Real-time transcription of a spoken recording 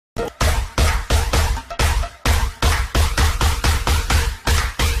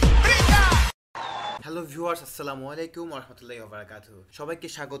Hello viewers, আসসালামু আলাইকুম ওয়া রাহমাতুল্লাহি ওয়া বারাকাতুহু। সবাইকে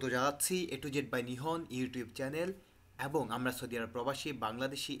স্বাগত জানাচ্ছি এ to Z by Nihon YouTube channel এবং আমরা সৌদি আরব প্রবাসী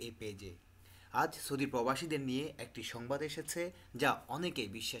বাংলাদেশি এই পেজে। আজ সৌদি প্রবাসীদের নিয়ে একটি সংবাদ এসেছে যা অনেকেই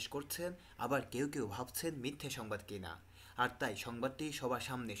বিশ্বাস করছেন, আবার কেউ কেউ ভাবছেন মিথ্যে সংবাদ কিনা। আর তাই সংবাদটি সবার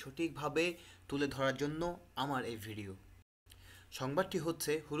সামনে সঠিকভাবে তুলে ধরার জন্য আমার এই ভিডিও। সংবাদটি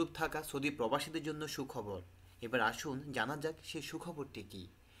হচ্ছে হুরুপ থাকা সৌদি প্রবাসীদের জন্য সুখবর। এবার আসুন জানা যাক সেই সুখবরটি কী।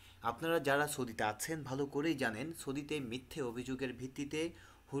 আপনারা যারা সৌদিতে আছেন ভালো করেই জানেন, সৌদিতে মিথ্যে অভিযোগের ভিত্তিতে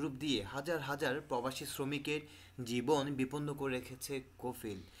হুরুপ দিয়ে হাজার হাজার প্রবাসী শ্রমিকের জীবন বিপন্ন করে রেখেছে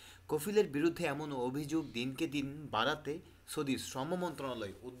কফিল। কফিলের বিরুদ্ধে এমন অভিযোগ দিনকে দিন বাড়াতে সৌদির শ্রম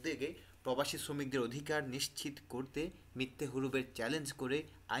মন্ত্রণালয় উদ্যোগে প্রবাসী শ্রমিকদের অধিকার নিশ্চিত করতে মিথ্যে হুরুপের চ্যালেঞ্জ করে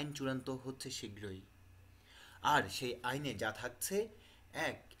আইন চূড়ান্ত হচ্ছে শীঘ্রই। আর সেই আইনে যা থাকছে: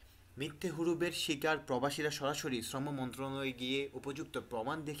 এক, মিথ্যে হুরুপের শিকার প্রবাসীরা সরাসরি শ্রম মন্ত্রণালয়ে গিয়ে উপযুক্ত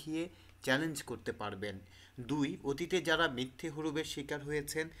প্রমাণ দেখিয়ে চ্যালেঞ্জ করতে পারবেন। দুই, অতীতে যারা মিথ্যে হুরুপের শিকার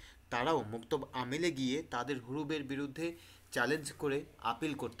হয়েছেন তারাও মুক্তব আমেলে গিয়ে তাদের হুরুপের বিরুদ্ধে চ্যালেঞ্জ করে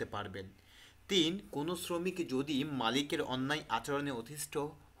আপিল করতে পারবেন। তিন, কোনো শ্রমিক যদি মালিকের অন্যায় আচরণে অতিষ্ঠ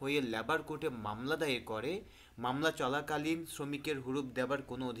হয়ে লেবার কোর্টে মামলা দায়ের করে, মামলা চলাকালীন শ্রমিকের হুরুপ দেবার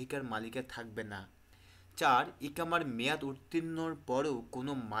কোনো অধিকার মালিকের থাকবে না। চার, ইকামার মেয়াদ উত্তীর্ণর পরেও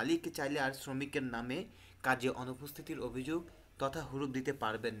কোনো মালিক চাইলে আর শ্রমিকের নামে কাজে অনুপস্থিতির অভিযোগ তথা হুরুপ দিতে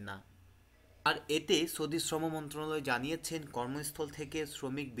পারবেন না। আর এতে সৌদি শ্রম মন্ত্রণালয় জানিয়েছেন, কর্মস্থল থেকে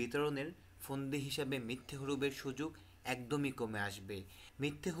শ্রমিক বিতরণের ফন্দি হিসাবে মিথ্যে হুরুপের সুযোগ একদমই কমে আসবে।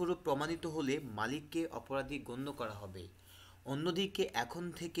 মিথ্যে হুরুপ প্রমাণিত হলে মালিককে অপরাধী গণ্য করা হবে। অন্যদিকে এখন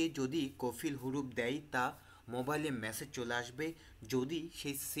থেকে যদি কফিল হুরুপ দেয় তা মোবাইলে মেসেজ চলে আসবে যদি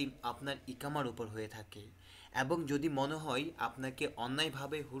সেই সিম আপনার ইকামার উপর হয়ে থাকে, এবং যদি মনে হয় আপনাকে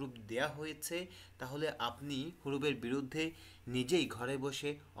অন্যায়ভাবে হুরুপ দেয়া হয়েছে তাহলে আপনি হুরুপের বিরুদ্ধে নিজেই ঘরে বসে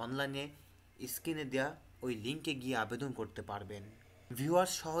অনলাইনে স্ক্রিনে দেওয়া ওই লিঙ্কে গিয়ে আবেদন করতে পারবেন।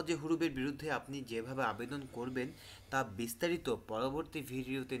 ভিউয়ার্স, সহজে হুরুপের বিরুদ্ধে আপনি যেভাবে আবেদন করবেন তা বিস্তারিত পরবর্তী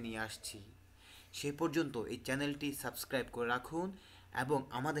ভিডিওতে নিয়ে আসছি। সে পর্যন্ত এই চ্যানেলটি সাবস্ক্রাইব করে রাখুন এবং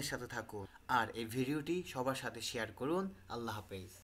আমাদের সাথে থাকুন। আর এই ভিডিওটি সবার সাথে শেয়ার করুন। আল্লাহ হাফেজ।